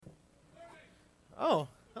Oh,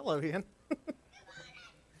 hello, Ian.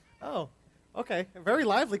 Oh, okay. A very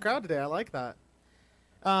lively crowd today. I like that.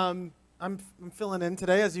 I'm filling in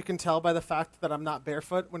today, as you can tell by the fact that I'm not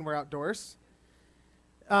barefoot when we're outdoors.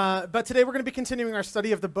 But today we're going to be continuing our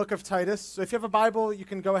study of the book of Titus. So if you have a Bible, you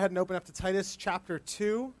can go ahead and open up to Titus chapter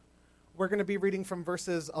 2. We're going to be reading from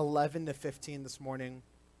verses 11 to 15 this morning.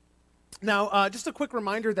 Now, just a quick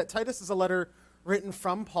reminder that Titus is a letter written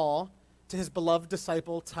from Paul to his beloved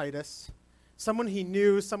disciple Titus, someone he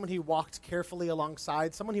knew, someone he walked carefully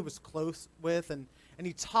alongside, someone he was close with, and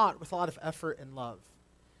he taught with a lot of effort and love.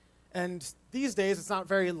 And these days, it's not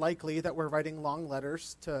very likely that we're writing long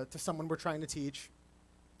letters to someone we're trying to teach.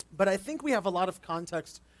 But I think we have a lot of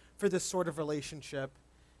context for this sort of relationship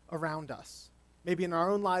around us. Maybe in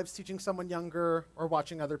our own lives, teaching someone younger or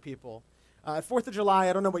watching other people. 4th of July,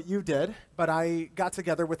 I don't know what you did, but I got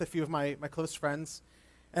together with a few of my close friends.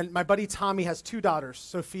 And my buddy Tommy has 2 daughters,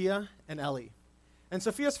 Sophia and Ellie. And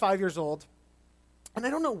Sophia's 5 years old. And I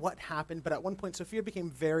don't know what happened, but at one point, Sophia became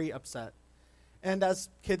very upset. And as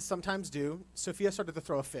kids sometimes do, Sophia started to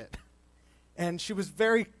throw a fit. And she was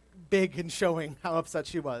very big in showing how upset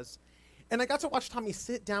she was. And I got to watch Tommy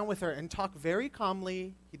sit down with her and talk very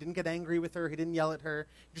calmly. He didn't get angry with her. He didn't yell at her.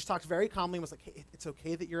 He just talked very calmly and was like, hey, it's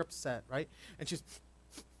okay that you're upset, right? And she's,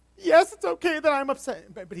 yes, it's okay that I'm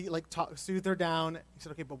upset. But he soothed her down. He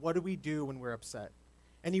said, okay, but what do we do when we're upset?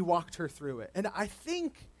 And he walked her through it. And I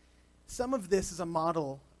think some of this is a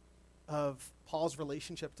model of Paul's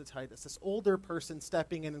relationship to Titus, this older person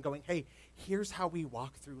stepping in and going, hey, here's how we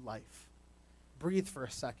walk through life. Breathe for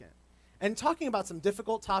a second. And talking about some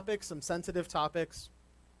difficult topics, some sensitive topics.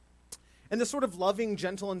 And this sort of loving,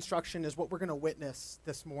 gentle instruction is what we're going to witness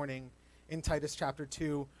this morning in Titus chapter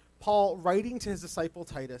 2. Paul writing to his disciple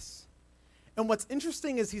Titus. And what's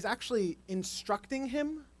interesting is he's actually instructing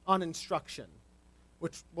him on instruction,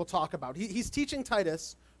 which we'll talk about. He's teaching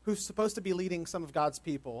Titus, who's supposed to be leading some of God's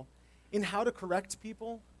people, in how to correct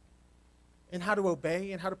people, in how to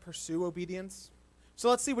obey, and how to pursue obedience. So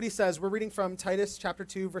let's see what he says. We're reading from Titus chapter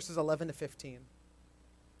 2, verses 11 to 15.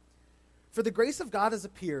 For the grace of God has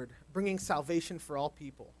appeared, bringing salvation for all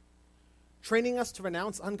people, training us to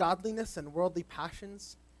renounce ungodliness and worldly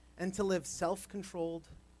passions, and to live self-controlled,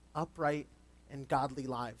 upright, and godly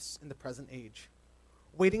lives in the present age,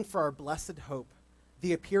 waiting for our blessed hope,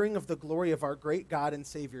 the appearing of the glory of our great God and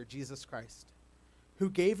Savior, Jesus Christ, who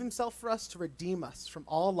gave himself for us to redeem us from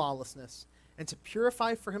all lawlessness and to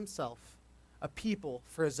purify for himself a people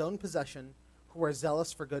for his own possession who are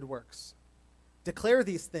zealous for good works. Declare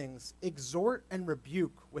these things, exhort and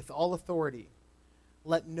rebuke with all authority.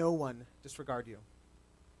 Let no one disregard you.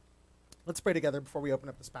 Let's pray together before we open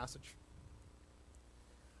up this passage.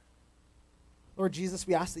 Lord Jesus,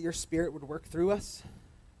 we ask that your Spirit would work through us,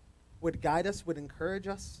 would guide us, would encourage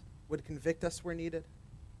us, would convict us where needed.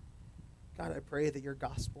 God, I pray that your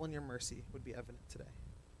gospel and your mercy would be evident today.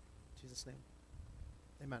 In Jesus' name,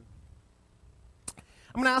 amen.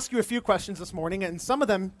 I'm going to ask you a few questions this morning, and some of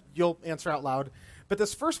them you'll answer out loud. But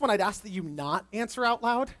this first one I'd ask that you not answer out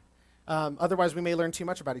loud. Otherwise, we may learn too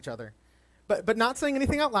much about each other. But not saying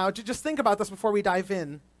anything out loud, just think about this before we dive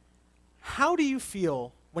in. How do you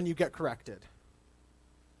feel when you get corrected?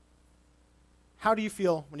 How do you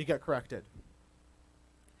feel when you get corrected?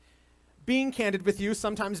 Being candid with you,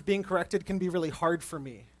 sometimes being corrected can be really hard for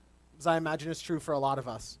me, as I imagine is true for a lot of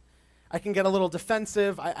us. I can get a little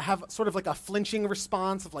defensive. I have sort of like a flinching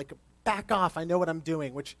response of like, back off, I know what I'm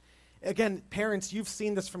doing, which, again, parents, you've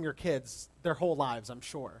seen this from your kids their whole lives, I'm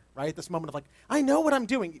sure, right? This moment of like, I know what I'm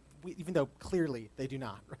doing, even though clearly they do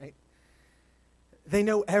not, right? They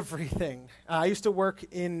know everything. I used to work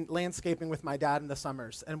in landscaping with my dad in the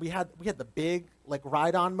summers, and we had the big like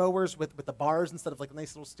ride-on mowers with the bars instead of like a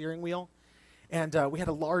nice little steering wheel, and we had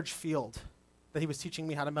a large field that he was teaching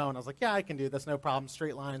me how to mow, and I was like, yeah, I can do this, no problem,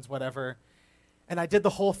 straight lines, whatever. And I did the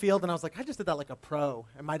whole field, and I was like, I just did that like a pro.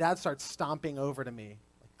 And my dad starts stomping over to me,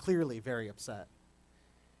 like, clearly very upset.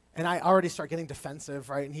 And I already start getting defensive,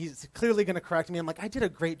 right? And he's clearly going to correct me. I'm like, I did a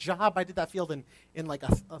great job. I did that field in like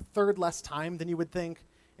a third less time than you would think.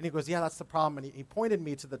 And he goes, yeah, that's the problem. And he pointed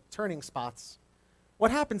me to the turning spots.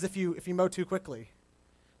 What happens if you mow too quickly?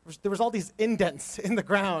 There was all these indents in the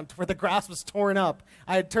ground where the grass was torn up.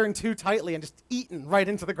 I had turned too tightly and just eaten right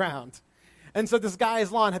into the ground. And so this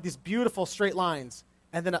guy's lawn had these beautiful straight lines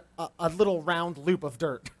and then a little round loop of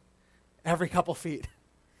dirt every couple feet.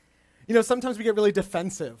 You know, sometimes we get really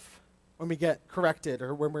defensive when we get corrected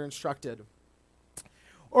or when we're instructed.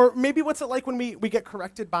 Or maybe what's it like when we get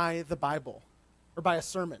corrected by the Bible or by a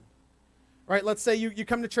sermon? Right? Let's say you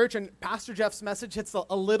come to church and Pastor Jeff's message hits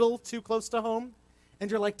a little too close to home. And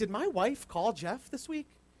you're like, did my wife call Jeff this week?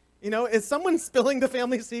 Is someone spilling the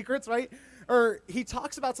family secrets, right? Or he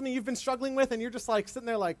talks about something you've been struggling with, and you're just like sitting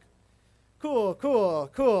there like, cool, cool,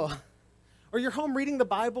 cool. Or you're home reading the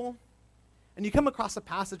Bible, and you come across a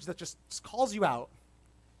passage that just calls you out.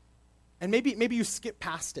 And maybe you skip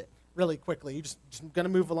past it really quickly. You're just going to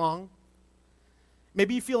move along.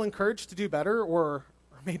 Maybe you feel encouraged to do better, or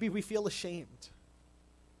maybe we feel ashamed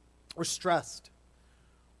or stressed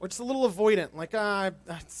or just a little avoidant, like,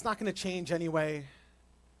 it's not going to change anyway.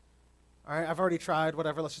 All right, I've already tried,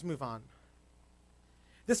 whatever, let's just move on.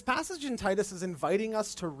 This passage in Titus is inviting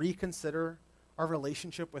us to reconsider our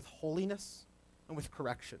relationship with holiness and with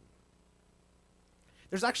correction.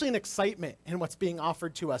 There's actually an excitement in what's being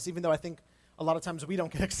offered to us, even though I think a lot of times we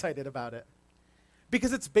don't get excited about it.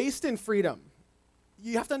 Because it's based in freedom.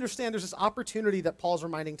 You have to understand there's this opportunity that Paul's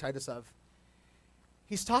reminding Titus of.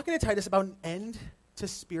 He's talking to Titus about an end to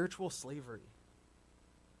spiritual slavery.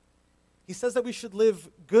 He says that we should live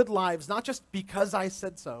good lives, not just because I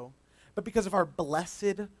said so, but because of our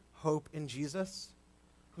blessed hope in Jesus,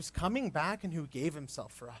 who's coming back and who gave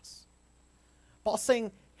himself for us. Paul's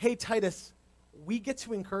saying, hey, Titus, we get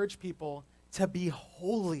to encourage people to be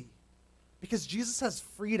holy because Jesus has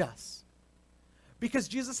freed us. Because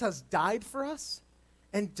Jesus has died for us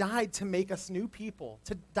and died to make us new people,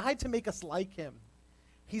 died to make us like him.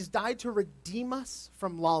 He's died to redeem us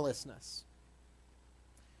from lawlessness.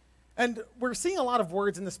 And we're seeing a lot of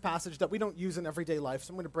words in this passage that we don't use in everyday life,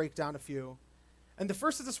 so I'm going to break down a few. And the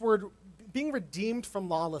first is this word, being redeemed from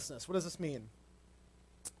lawlessness. What does this mean?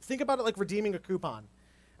 Think about it like redeeming a coupon.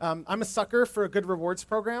 I'm a sucker for a good rewards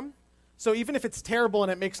program. So even if it's terrible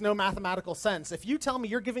and it makes no mathematical sense, if you tell me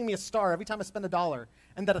you're giving me a star every time I spend $1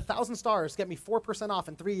 and that 1,000 stars get me 4% off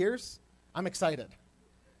in 3 years, I'm excited.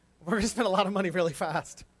 We're going to spend a lot of money really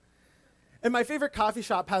fast. And my favorite coffee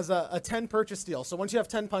shop has a 10 purchase deal. So once you have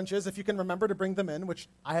 10 punches, if you can remember to bring them in, which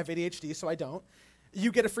I have ADHD, so I don't,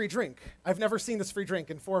 you get a free drink. I've never seen this free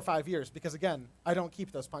drink in 4 or 5 years because, again, I don't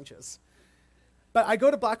keep those punches. But I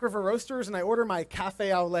go to Black River Roasters and I order my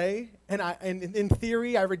cafe au lait, and in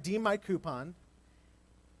theory, I redeem my coupon,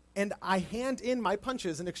 and I hand in my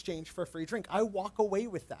punches in exchange for a free drink. I walk away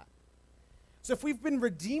with that. So if we've been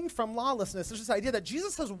redeemed from lawlessness, there's this idea that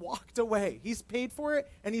Jesus has walked away. He's paid for it,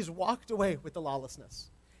 and he's walked away with the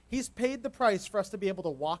lawlessness. He's paid the price for us to be able to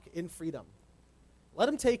walk in freedom. Let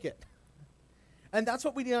him take it. And that's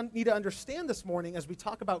what we need to understand this morning as we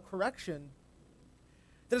talk about correction,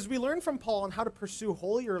 that as we learn from Paul on how to pursue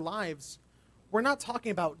holier lives, we're not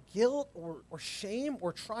talking about guilt or shame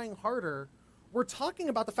or trying harder. We're talking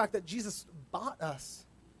about the fact that Jesus bought us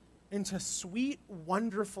into sweet,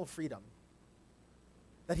 wonderful freedom.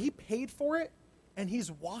 That he paid for it, and he's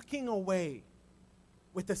walking away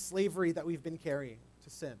with the slavery that we've been carrying to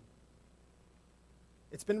sin.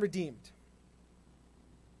 It's been redeemed.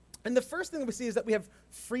 And the first thing that we see is that we have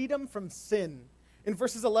freedom from sin. In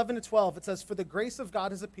verses 11 to 12, it says, "For the grace of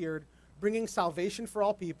God has appeared, bringing salvation for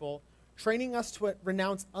all people, training us to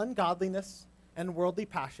renounce ungodliness and worldly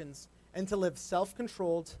passions, and to live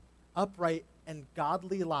self-controlled, upright, and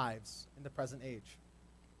godly lives in the present age."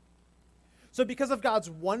 So because of God's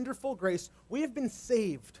wonderful grace, we have been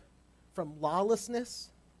saved from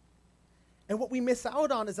lawlessness. And what we miss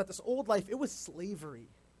out on is that this old life, it was slavery.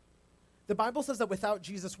 The Bible says that without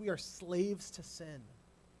Jesus, we are slaves to sin.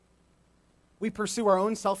 We pursue our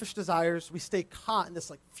own selfish desires. We stay caught in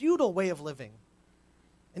this futile way of living,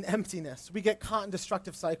 in emptiness. We get caught in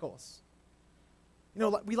destructive cycles.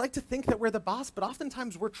 We like to think that we're the boss, but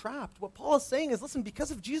oftentimes we're trapped. What Paul is saying is, listen,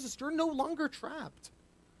 because of Jesus, you're no longer trapped.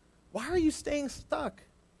 Why are you staying stuck?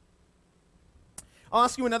 I'll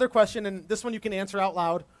ask you another question, and this one you can answer out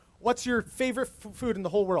loud. What's your favorite food in the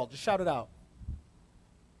whole world? Just shout it out.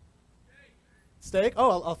 Steak?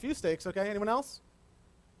 Oh, a few steaks, okay. Anyone else?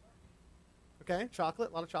 Okay,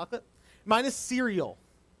 chocolate, a lot of chocolate. Mine is cereal,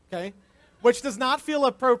 okay, which does not feel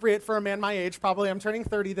appropriate for a man my age. Probably I'm turning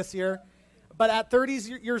 30 this year. But at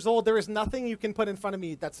 30 years old, there is nothing you can put in front of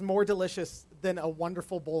me that's more delicious than a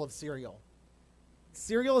wonderful bowl of cereal.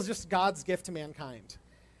 Cereal is just God's gift to mankind.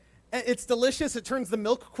 It's delicious. It turns the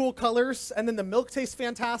milk cool colors, and then the milk tastes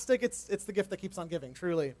fantastic. It's the gift that keeps on giving,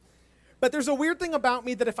 truly. But there's a weird thing about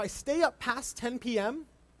me that if I stay up past 10 p.m.,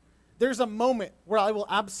 there's a moment where I will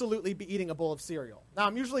absolutely be eating a bowl of cereal. Now,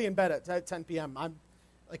 I'm usually in bed at 10 p.m. I'm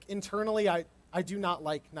internally, I do not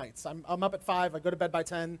like nights. I'm up at 5. I go to bed by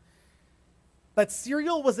 10. But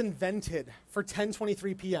cereal was invented for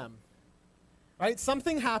 10:23 p.m. Right?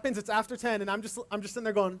 Something happens, it's after 10, and I'm just sitting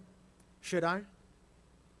there going, should I?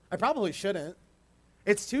 I probably shouldn't.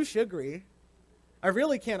 It's too sugary. I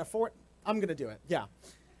really can't afford, I'm going to do it, yeah.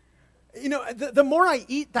 The more I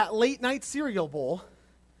eat that late night cereal bowl,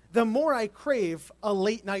 the more I crave a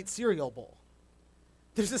late night cereal bowl.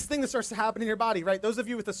 There's this thing that starts to happen in your body, right? Those of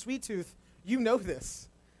you with a sweet tooth, you know this,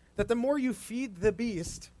 that the more you feed the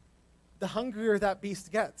beast, the hungrier that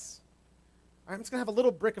beast gets. All right, I'm just going to have a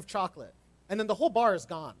little brick of chocolate, and then the whole bar is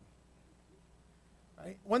gone.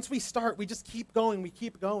 Right? Once we start, we just keep going, we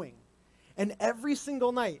keep going. And every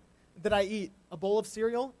single night that I eat a bowl of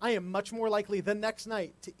cereal, I am much more likely the next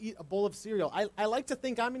night to eat a bowl of cereal. I like to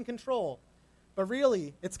think I'm in control, but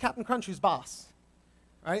really, it's Captain Crunch who's boss.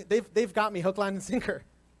 Right? They've got me hook, line, and sinker.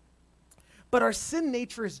 But our sin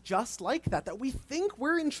nature is just like that we think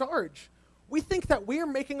we're in charge. We think that we're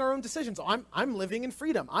making our own decisions. I'm living in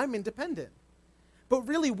freedom. I'm independent. But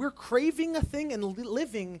really, we're craving a thing and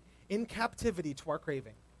living in captivity to our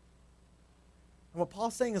craving. And what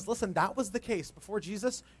Paul's saying is, listen, that was the case. Before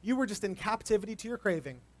Jesus, you were just in captivity to your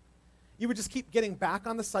craving. You would just keep getting back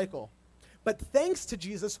on the cycle. But thanks to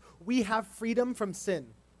Jesus, we have freedom from sin.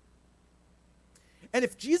 And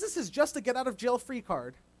if Jesus is just a get-out-of-jail-free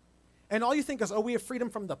card, and all you think is, oh, we have freedom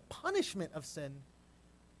from the punishment of sin,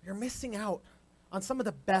 you're missing out on some of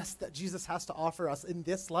the best that Jesus has to offer us in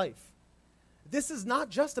this life. This is not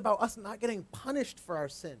just about us not getting punished for our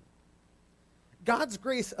sin. God's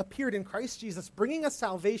grace appeared in Christ Jesus, bringing us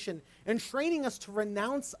salvation and training us to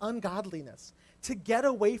renounce ungodliness, to get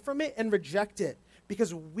away from it and reject it,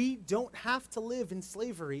 because we don't have to live in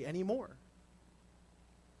slavery anymore.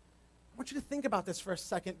 I want you to think about this for a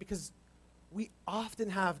second, because we often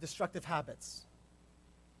have destructive habits.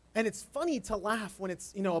 And it's funny to laugh when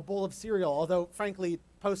it's, a bowl of cereal, although, frankly,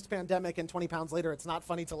 post-pandemic and 20 pounds later, it's not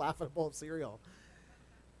funny to laugh at a bowl of cereal.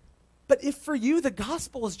 But if for you the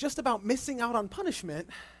gospel is just about missing out on punishment,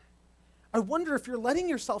 I wonder if you're letting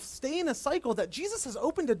yourself stay in a cycle that Jesus has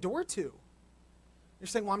opened a door to. You're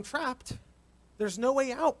saying, well, I'm trapped. There's no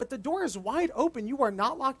way out, but the door is wide open. You are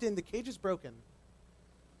not locked in. The cage is broken.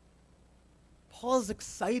 Paul is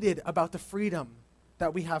excited about the freedom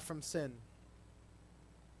that we have from sin.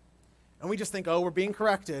 And we just think, oh, we're being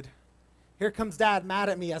corrected. Here comes Dad mad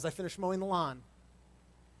at me as I finish mowing the lawn.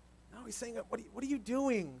 No, he's saying, what are you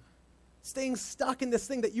doing? Staying stuck in this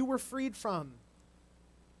thing that you were freed from.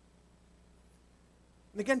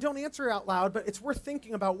 And again, don't answer out loud, but it's worth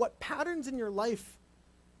thinking about what patterns in your life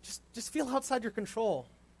just feel outside your control.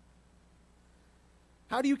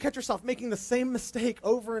 How do you catch yourself making the same mistake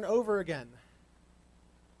over and over again?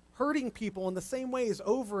 Hurting people in the same ways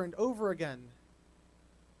over and over again.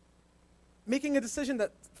 Making a decision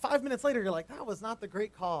that 5 minutes later you're like, that was not the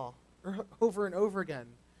great call, over and over again.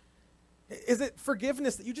 Is it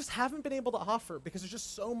forgiveness that you just haven't been able to offer because there's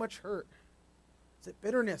just so much hurt? Is it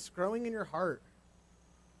bitterness growing in your heart?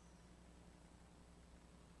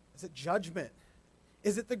 Is it judgment?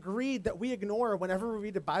 Is it the greed that we ignore whenever we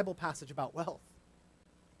read a Bible passage about wealth?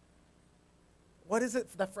 What is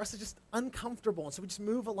it that for us is just uncomfortable, and so we just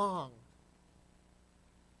move along?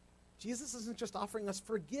 Jesus isn't just offering us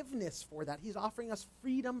forgiveness for that. He's offering us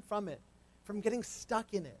freedom from it, from getting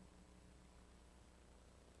stuck in it.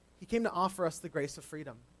 He came to offer us the grace of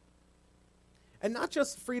freedom. And not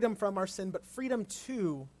just freedom from our sin, but freedom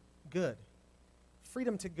to good.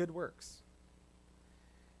 Freedom to good works.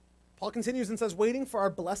 Paul continues and says, waiting for our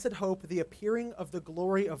blessed hope, the appearing of the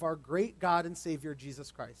glory of our great God and Savior,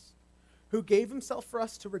 Jesus Christ, who gave himself for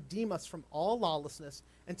us to redeem us from all lawlessness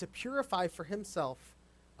and to purify for himself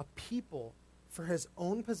a people for his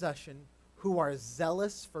own possession who are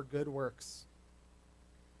zealous for good works.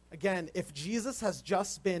 Again, if Jesus has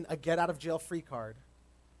just been a get-out-of-jail-free card,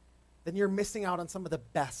 then you're missing out on some of the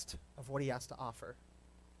best of what he has to offer.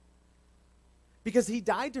 Because he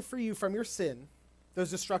died to free you from your sin, those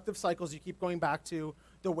destructive cycles you keep going back to,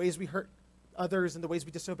 the ways we hurt others and the ways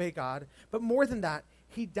we disobey God. But more than that,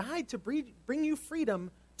 he died to bring you freedom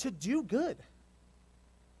to do good.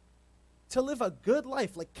 To live a good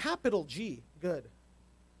life, like capital G, good.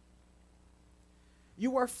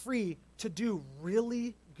 You are free to do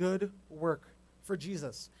really good work for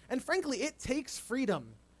Jesus. And frankly, it takes freedom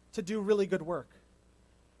to do really good work.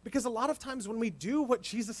 Because a lot of times when we do what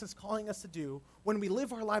Jesus is calling us to do, when we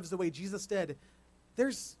live our lives the way Jesus did,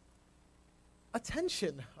 there's a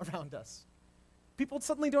tension around us. People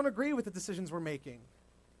suddenly don't agree with the decisions we're making.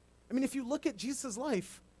 I mean, if you look at Jesus'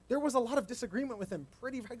 life, there was a lot of disagreement with him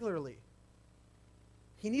pretty regularly.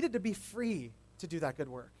 He needed to be free to do that good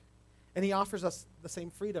work. And he offers us the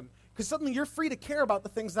same freedom. Because suddenly you're free to care about the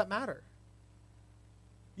things that matter.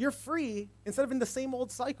 You're free, instead of in the same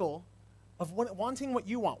old cycle of wanting what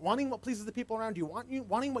you want, wanting what pleases the people around you,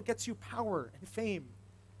 wanting what gets you power and fame.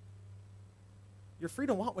 You're free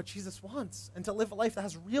to want what Jesus wants and to live a life that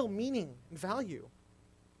has real meaning and value.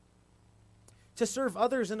 To serve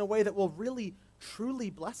others in a way that will really truly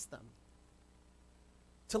bless them.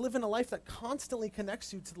 To live in a life that constantly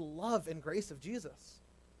connects you to the love and grace of Jesus.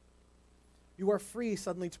 You are free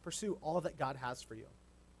suddenly to pursue all that God has for you.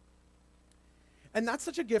 And that's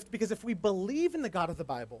such a gift because if we believe in the God of the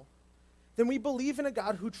Bible, then we believe in a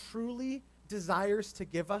God who truly desires to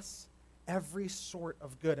give us every sort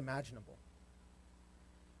of good imaginable.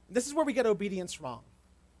 This is where we get obedience wrong.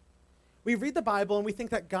 We read the Bible and we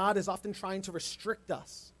think that God is often trying to restrict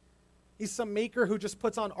us. He's some maker who just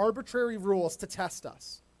puts on arbitrary rules to test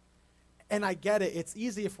us. And I get it. It's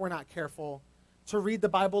easy if we're not careful to read the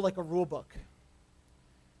Bible like a rule book.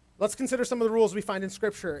 Let's consider some of the rules we find in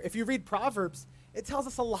Scripture. If you read Proverbs, it tells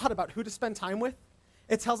us a lot about who to spend time with.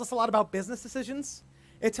 It tells us a lot about business decisions.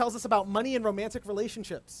 It tells us about money and romantic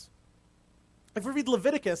relationships. If we read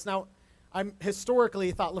Leviticus, now, I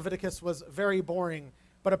historically thought Leviticus was very boring,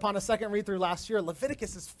 but upon a second read through last year,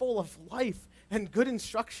 Leviticus is full of life and good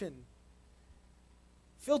instruction,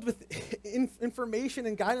 filled with information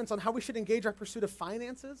and guidance on how we should engage our pursuit of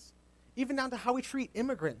finances, even down to how we treat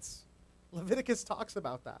immigrants. Leviticus talks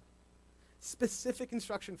about that. Specific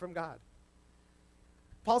instruction from God.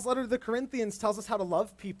 Paul's letter to the Corinthians tells us how to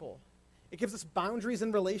love people. It gives us boundaries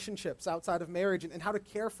in relationships outside of marriage and how to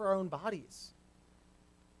care for our own bodies.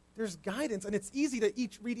 There's guidance, and it's easy to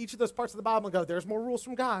read each of those parts of the Bible and go, there's more rules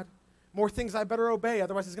from God, more things I better obey,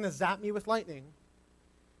 otherwise he's going to zap me with lightning.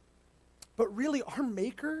 But really, our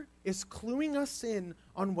Maker is cluing us in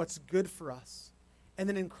on what's good for us. And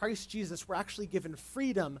then in Christ Jesus, we're actually given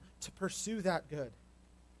freedom to pursue that good.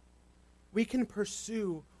 We can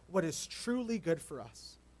pursue what is truly good for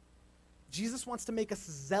us. Jesus wants to make us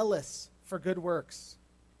zealous for good works.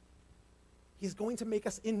 He's going to make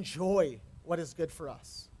us enjoy what is good for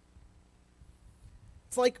us.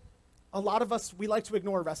 It's like a lot of us, we like to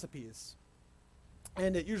ignore recipes.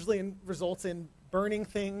 And it usually results in burning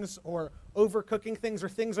things or overcooking things or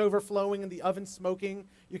things overflowing in the oven smoking.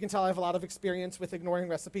 You can tell I have a lot of experience with ignoring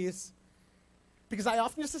recipes. Because I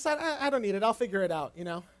often just decide, I don't need it. I'll figure it out,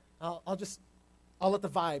 I'll let the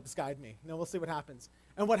vibes guide me. We'll see what happens.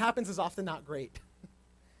 And what happens is often not great.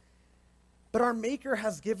 But our Maker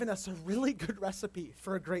has given us a really good recipe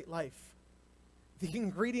for a great life. The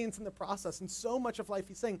ingredients in the process, and so much of life,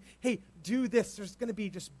 he's saying, hey, do this. There's going to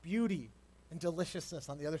be just beauty and deliciousness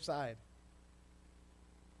on the other side.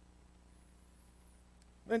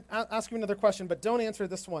 I'll ask you another question, but don't answer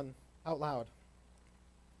this one out loud.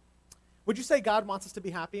 Would you say God wants us to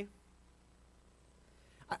be happy?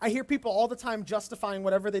 I hear people all the time justifying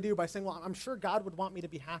whatever they do by saying, well, I'm sure God would want me to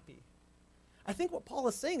be happy. I think what Paul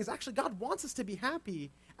is saying is actually God wants us to be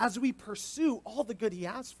happy as we pursue all the good he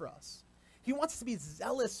has for us. He wants us to be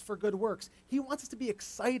zealous for good works. He wants us to be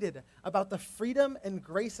excited about the freedom and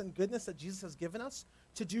grace and goodness that Jesus has given us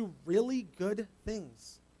to do really good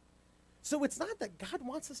things. So it's not that God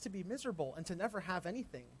wants us to be miserable and to never have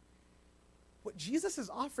anything. What Jesus is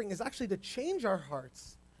offering is actually to change our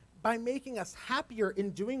hearts by making us happier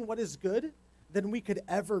in doing what is good than we could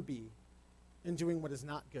ever be in doing what is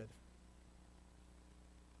not good.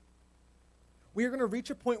 We are going to reach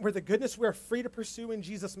a point where the goodness we are free to pursue in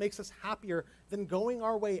Jesus makes us happier than going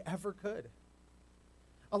our way ever could.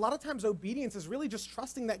 A lot of times obedience is really just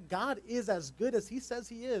trusting that God is as good as he says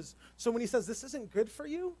he is. So when he says this isn't good for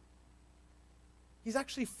you, he's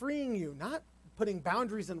actually freeing you, not putting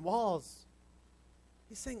boundaries and walls.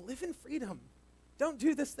 He's saying live in freedom. Don't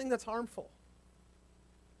do this thing that's harmful.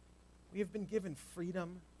 We have been given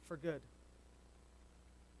freedom for good.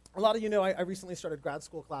 A lot of you know I recently started grad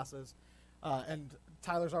school classes. And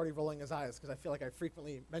Tyler's already rolling his eyes because I feel like I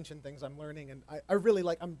frequently mention things I'm learning. And I really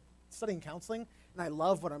I'm studying counseling, and I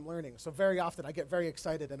love what I'm learning. So very often I get very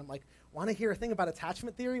excited, and I'm like, want to hear a thing about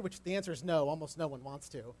attachment theory? Which the answer is no. Almost no one wants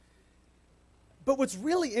to. But what's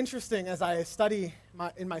really interesting as I study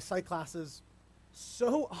in my psych classes,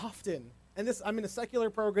 so often, and I'm in a secular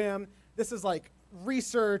program, this is like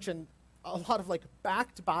research and a lot of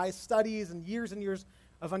backed by studies and years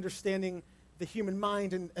of understanding the human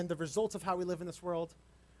mind and the results of how we live in this world.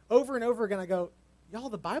 Over and over again, I go, y'all,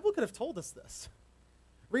 the Bible could have told us this.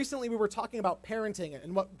 Recently, we were talking about parenting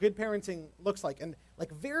and what good parenting looks like, and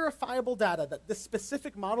verifiable data that this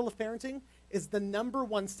specific model of parenting is the number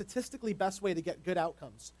one statistically best way to get good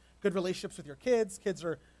outcomes. Good relationships with your kids. Kids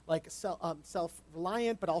are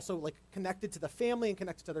self-reliant, but also connected to the family and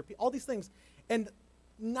connected to other people, all these things. And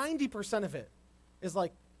 90% of it is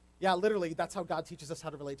yeah, literally, that's how God teaches us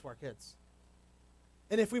how to relate to our kids.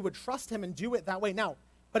 And if we would trust him and do it that way now,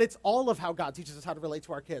 but it's all of how God teaches us how to relate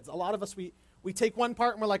to our kids. A lot of us, we take one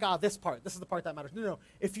part and we're like, this is the part that matters. No.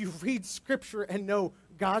 If you read Scripture and know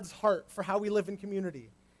God's heart for how we live in community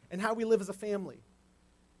and how we live as a family,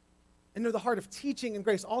 and know the heart of teaching and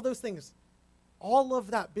grace, all those things, all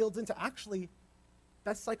of that builds into actually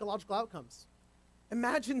best psychological outcomes.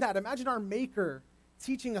 Imagine that. Imagine our Maker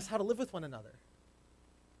teaching us how to live with one another.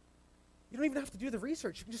 You don't even have to do the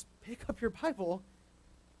research. You can just pick up your Bible,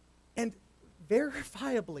 and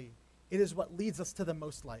verifiably, it is what leads us to the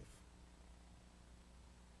most life.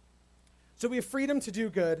 So we have freedom to do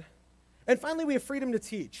good. And finally, we have freedom to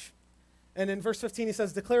teach. And in verse 15, he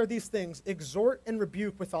says, declare these things, exhort and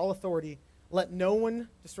rebuke with all authority. Let no one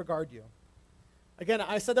disregard you. Again,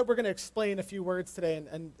 I said that we're going to explain a few words today,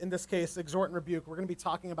 and in this case, exhort and rebuke. We're going to be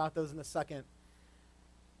talking about those in a second.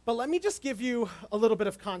 But let me just give you a little bit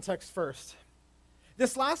of context first.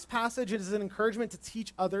 This last passage is an encouragement to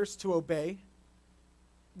teach others to obey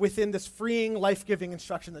within this freeing, life-giving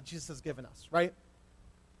instruction that Jesus has given us, right?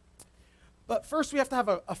 But first, we have to have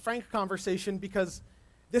a frank conversation, because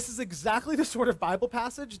this is exactly the sort of Bible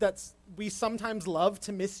passage that we sometimes love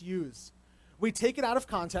to misuse. We take it out of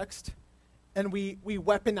context, and we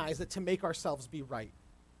weaponize it to make ourselves be right.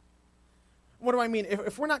 What do I mean?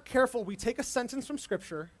 If we're not careful, we take a sentence from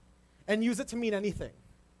Scripture and use it to mean anything.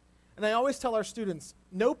 And I always tell our students,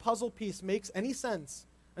 no puzzle piece makes any sense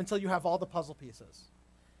until you have all the puzzle pieces.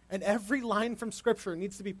 And every line from Scripture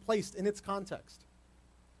needs to be placed in its context.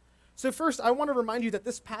 So first, I want to remind you that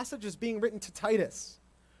this passage is being written to Titus,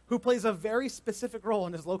 who plays a very specific role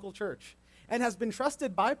in his local church and has been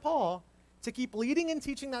trusted by Paul to keep leading and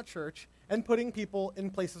teaching that church and putting people in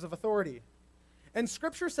places of authority. And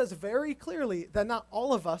Scripture says very clearly that not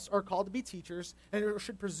all of us are called to be teachers and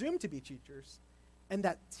should presume to be teachers, and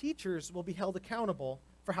that teachers will be held accountable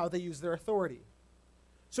for how they use their authority.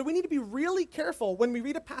 So we need to be really careful when we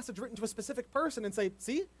read a passage written to a specific person and say,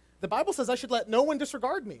 see, the Bible says I should let no one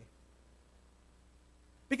disregard me.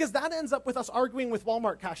 Because that ends up with us arguing with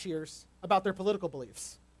Walmart cashiers about their political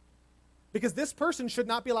beliefs. Because this person should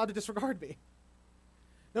not be allowed to disregard me.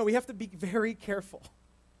 No, we have to be very careful.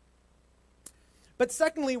 But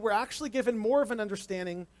secondly, we're actually given more of an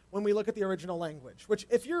understanding when we look at the original language, which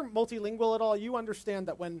if you're multilingual at all, you understand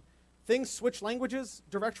that when things switch languages,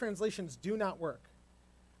 direct translations do not work.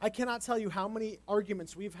 I cannot tell you how many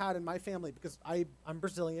arguments we've had in my family, because I'm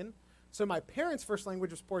Brazilian, so my parents' first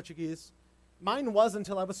language was Portuguese. Mine was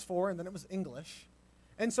until I was 4, and then it was English.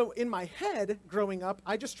 And so in my head, growing up,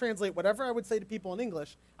 I just translate whatever I would say to people in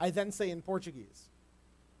English, I then say in Portuguese.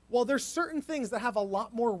 Well, there's certain things that have a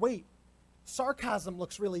lot more weight. Sarcasm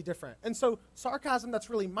looks really different. And so sarcasm that's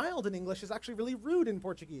really mild in English is actually really rude in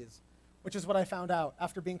Portuguese, which is what I found out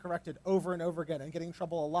after being corrected over and over again and getting in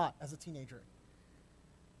trouble a lot as a teenager.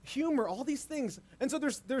 Humor, all these things. And so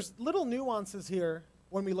there's little nuances here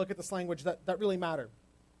when we look at this language that really matter.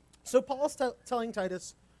 So Paul's telling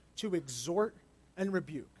Titus to exhort and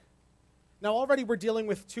rebuke. Now already we're dealing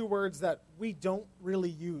with two words that we don't really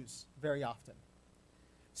use very often.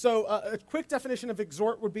 So a quick definition of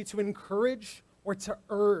exhort would be to encourage or to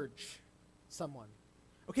urge someone.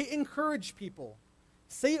 Okay, encourage people.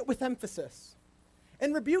 Say it with emphasis.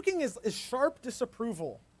 And rebuking is sharp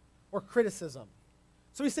disapproval or criticism.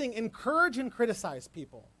 So he's saying encourage and criticize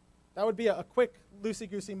people. That would be a quick,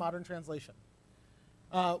 loosey-goosey modern translation.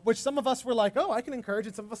 Which some of us were like, oh, I can encourage,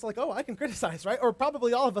 and some of us are like, oh, I can criticize, right? Or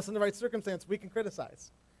probably all of us in the right circumstance, we can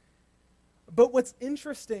criticize. But what's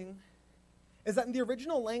interesting is that in the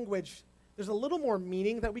original language, there's a little more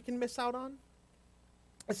meaning that we can miss out on,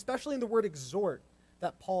 especially in the word exhort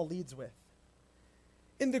that Paul leads with.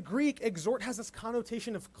 In the Greek, exhort has this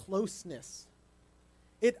connotation of closeness.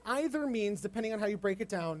 It either means, depending on how you break it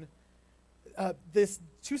down, this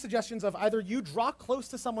two suggestions of either you draw close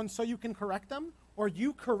to someone so you can correct them, or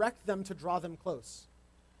you correct them to draw them close.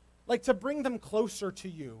 Like to bring them closer to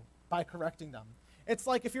you by correcting them. It's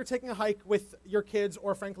like if you're taking a hike with your kids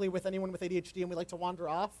or frankly with anyone with ADHD and we like to wander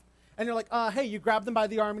off, and you're like, hey, you grab them by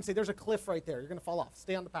the arm and say, there's a cliff right there. You're going to fall off.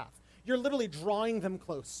 Stay on the path. You're literally drawing them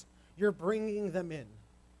close. You're bringing them in.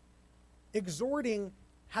 Exhorting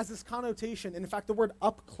has this connotation. In fact, the word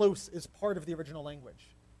up close is part of the original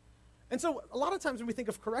language. And so a lot of times when we think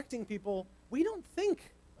of correcting people, we don't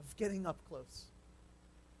think of getting up close.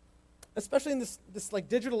 Especially in this like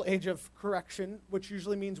digital age of correction, which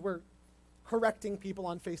usually means we're correcting people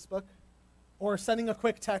on Facebook or sending a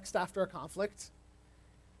quick text after a conflict.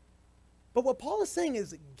 But what Paul is saying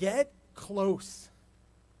is get close.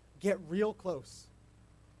 Get real close.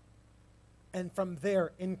 And from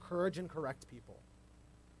there, encourage and correct people.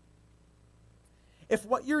 If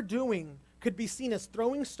what you're doing could be seen as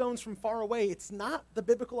throwing stones from far away, it's not the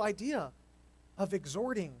biblical idea of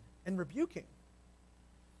exhorting and rebuking.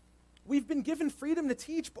 We've been given freedom to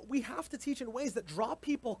teach, but we have to teach in ways that draw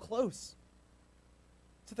people close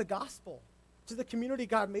to the gospel, to the community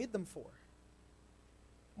God made them for.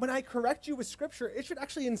 When I correct you with Scripture, it should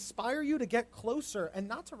actually inspire you to get closer and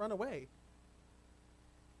not to run away.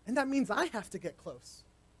 And that means I have to get close.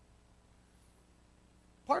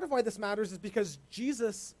 Part of why this matters is because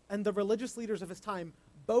Jesus and the religious leaders of his time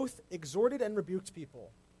both exhorted and rebuked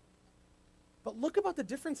people. But look about the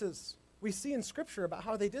differences we see in Scripture about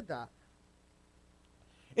how they did that.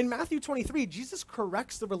 In Matthew 23, Jesus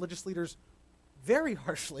corrects the religious leaders very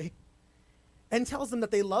harshly and tells them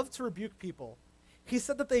that they love to rebuke people. He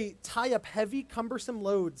said that they tie up heavy, cumbersome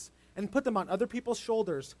loads and put them on other people's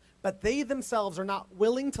shoulders, but they themselves are not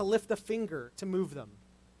willing to lift a finger to move them.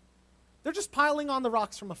 They're just piling on the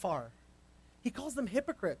rocks from afar. He calls them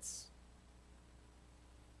hypocrites.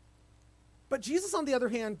 But Jesus, on the other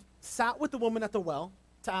hand, sat with the woman at the well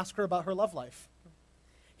to ask her about her love life.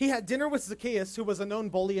 He had dinner with Zacchaeus, who was a known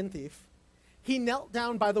bully and thief. He knelt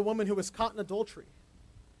down by the woman who was caught in adultery.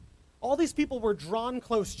 All these people were drawn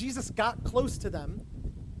close. Jesus got close to them,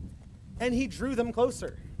 and he drew them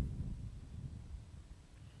closer.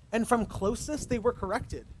 And from closeness, they were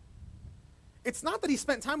corrected. It's not that he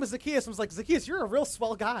spent time with Zacchaeus and was like, Zacchaeus, you're a real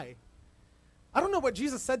swell guy. I don't know what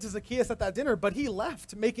Jesus said to Zacchaeus at that dinner, but he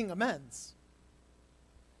left making amends.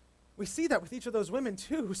 We see that with each of those women,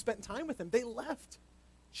 too, who spent time with him. They left,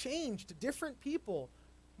 changed, different people,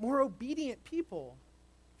 more obedient people,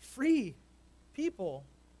 free people,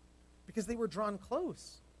 because they were drawn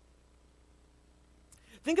close.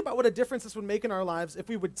 Think about what a difference this would make in our lives if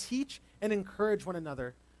we would teach and encourage one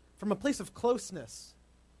another from a place of closeness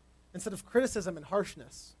instead of criticism and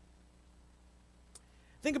harshness.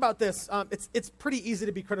 Think about this. It's pretty easy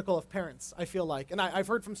to be critical of parents, I feel like. And I've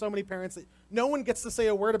heard from so many parents that no one gets to say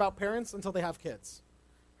a word about parents until they have kids,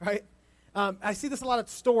 right? I see this a lot at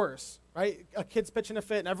stores, right? A kid's pitching a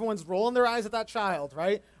fit, and everyone's rolling their eyes at that child,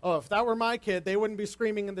 right? Oh, if that were my kid, they wouldn't be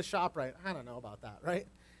screaming in the shop, right? I don't know about that, right?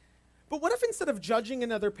 But what if instead of judging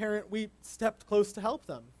another parent, we stepped close to help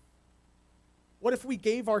them? What if we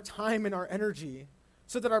gave our time and our energy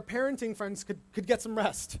so that our parenting friends could get some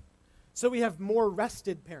rest? So we have more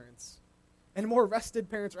rested parents. And more rested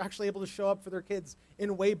parents are actually able to show up for their kids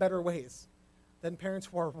in way better ways than parents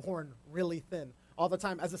who are worn really thin all the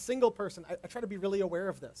time. As a single person, I try to be really aware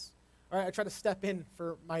of this. All right, I try to step in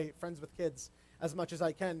for my friends with kids as much as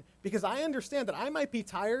I can because I understand that I might be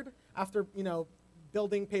tired after,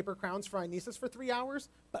 building paper crowns for Inesis for 3 hours,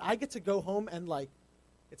 but I get to go home and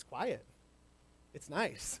it's quiet. It's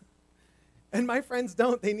nice. And my friends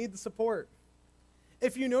don't. They need the support.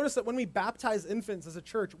 If you notice that when we baptize infants as a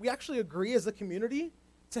church, we actually agree as a community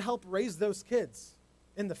to help raise those kids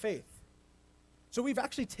in the faith. So we've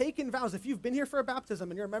actually taken vows. If you've been here for a baptism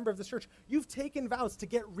and you're a member of this church, you've taken vows to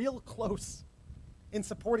get real close in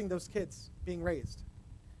supporting those kids being raised.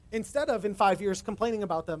 Instead of, in 5 years, complaining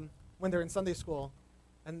about them when they're in Sunday school.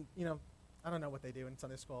 And, I don't know what they do in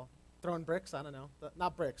Sunday school. Throwing bricks? I don't know.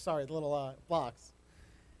 Not bricks, sorry, the little blocks.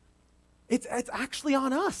 It's actually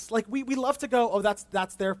on us. We love to go, oh,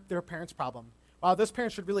 that's their parents' problem. Wow, those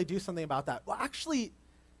parents should really do something about that. Well, actually,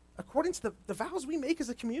 according to the vows we make as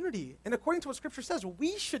a community, and according to what Scripture says,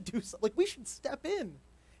 we should do we should step in.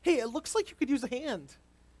 Hey, it looks like you could use a hand.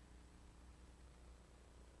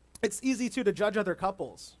 It's easy to judge other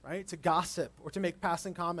couples, right? To gossip or to make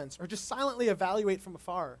passing comments or just silently evaluate from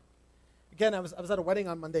afar. Again, I was at a wedding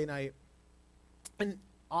on Monday night, and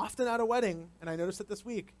often at a wedding, and I noticed it this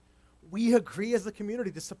week, we agree as a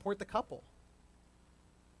community to support the couple.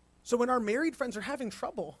 So when our married friends are having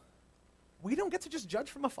trouble, we don't get to just judge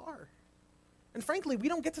from afar. And frankly, we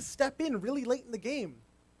don't get to step in really late in the game.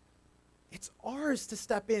 It's ours to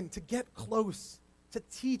step in, to get close, to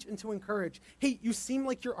teach and to encourage. Hey, you seem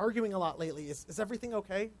like you're arguing a lot lately. Is everything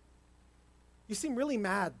okay? You seem really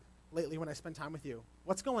mad lately when I spend time with you.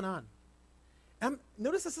 What's going on?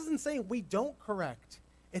 Notice this isn't saying we don't correct.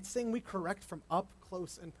 It's saying we correct from up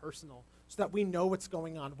close and personal so that we know what's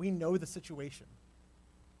going on. We know the situation.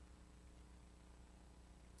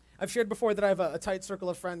 I've shared before that I have a tight circle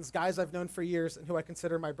of friends, guys I've known for years and who I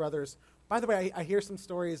consider my brothers. By the way, I hear some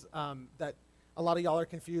stories that a lot of y'all are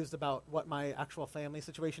confused about what my actual family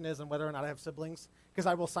situation is and whether or not I have siblings, because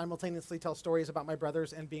I will simultaneously tell stories about my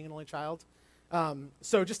brothers and being an only child.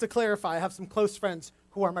 So just to clarify, I have some close friends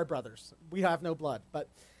who are my brothers. We have no blood.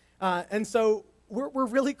 And so we're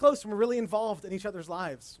really close and we're really involved in each other's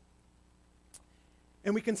lives.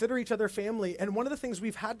 And we consider each other family. And one of the things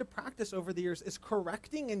we've had to practice over the years is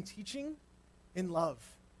correcting and teaching in love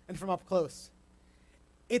and from up close.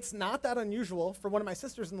 It's not that unusual for one of my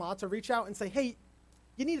sisters-in-law to reach out and say, hey,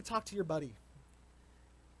 you need to talk to your buddy.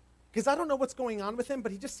 Because I don't know what's going on with him,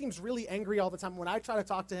 but he just seems really angry all the time. When I try to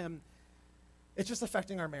talk to him, it's just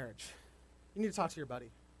affecting our marriage. you need to talk to your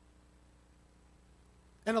buddy.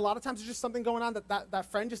 And a lot of times there's just something going on that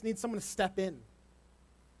friend just needs someone to step in.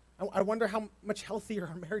 I wonder how much healthier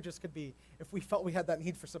our marriages could be if we felt we had that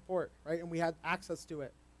need for support, right? And we had access to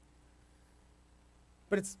it.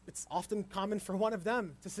 But it's often common for one of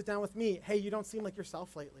them to sit down with me. Hey, you don't seem like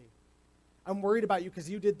yourself lately. I'm worried about you because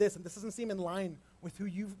you did this, and this doesn't seem in line with who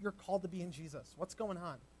you're called to be in Jesus. What's going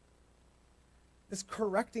on? This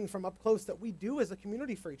correcting from up close that we do as a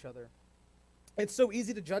community for each other. It's so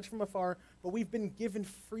easy to judge from afar, but we've been given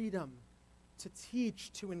freedom to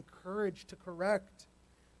teach, to encourage, to correct,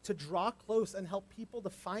 to draw close and help people to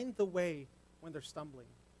find the way when they're stumbling.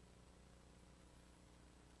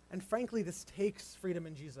 And frankly, this takes freedom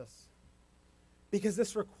in Jesus, because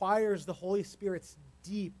this requires the Holy Spirit's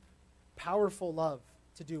deep, powerful love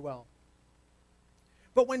to do well.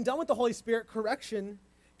 But when done with the Holy Spirit, correction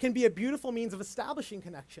can be a beautiful means of establishing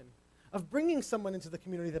connection, of bringing someone into the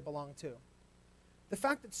community they belong to. The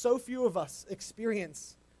fact that so few of us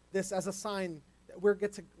experience this as a sign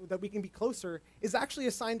that we can be closer is actually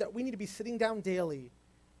a sign that we need to be sitting down daily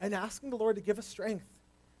and asking the Lord to give us strength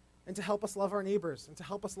and to help us love our neighbors and to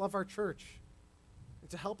help us love our church and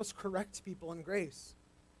to help us correct people in grace.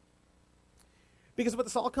 Because what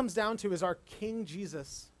this all comes down to is our King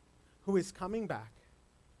Jesus, who is coming back.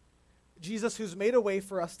 Jesus who's made a way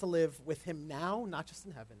for us to live with him now, not just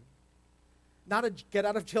in heaven. Not a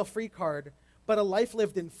get-out-of-jail-free card, but a life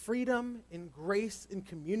lived in freedom, in grace, in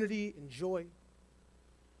community, in joy.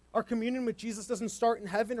 Our communion with Jesus doesn't start in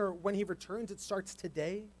heaven or when he returns. It starts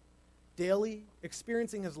today, daily,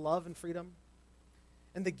 experiencing his love and freedom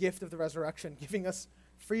and the gift of the resurrection, giving us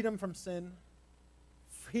freedom from sin,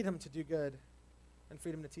 freedom to do good, and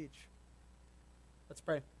freedom to teach. Let's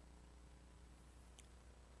pray.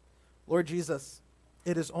 Lord Jesus,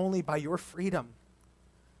 it is only by your freedom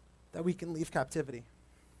that we can leave captivity.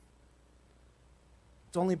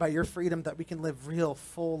 It's only by your freedom that we can live real,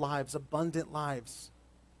 full lives, abundant lives.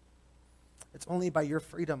 It's only by your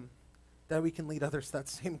freedom that we can lead others to that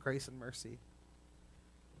same grace and mercy.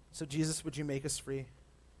 So Jesus, would you make us free?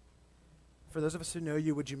 For those of us who know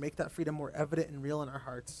you, would you make that freedom more evident and real in our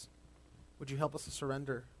hearts? Would you help us to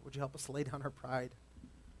surrender? Would you help us to lay down our pride,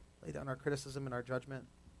 lay down our criticism and our judgment?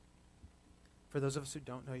 For those of us who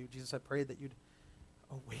don't know you, Jesus, I pray that you'd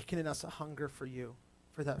awaken in us a hunger for you,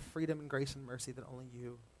 for that freedom and grace and mercy that only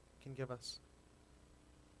you can give us.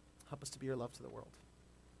 Help us to be your love to the world.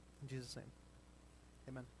 In Jesus' name,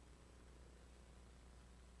 amen.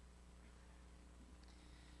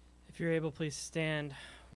 If you're able, please stand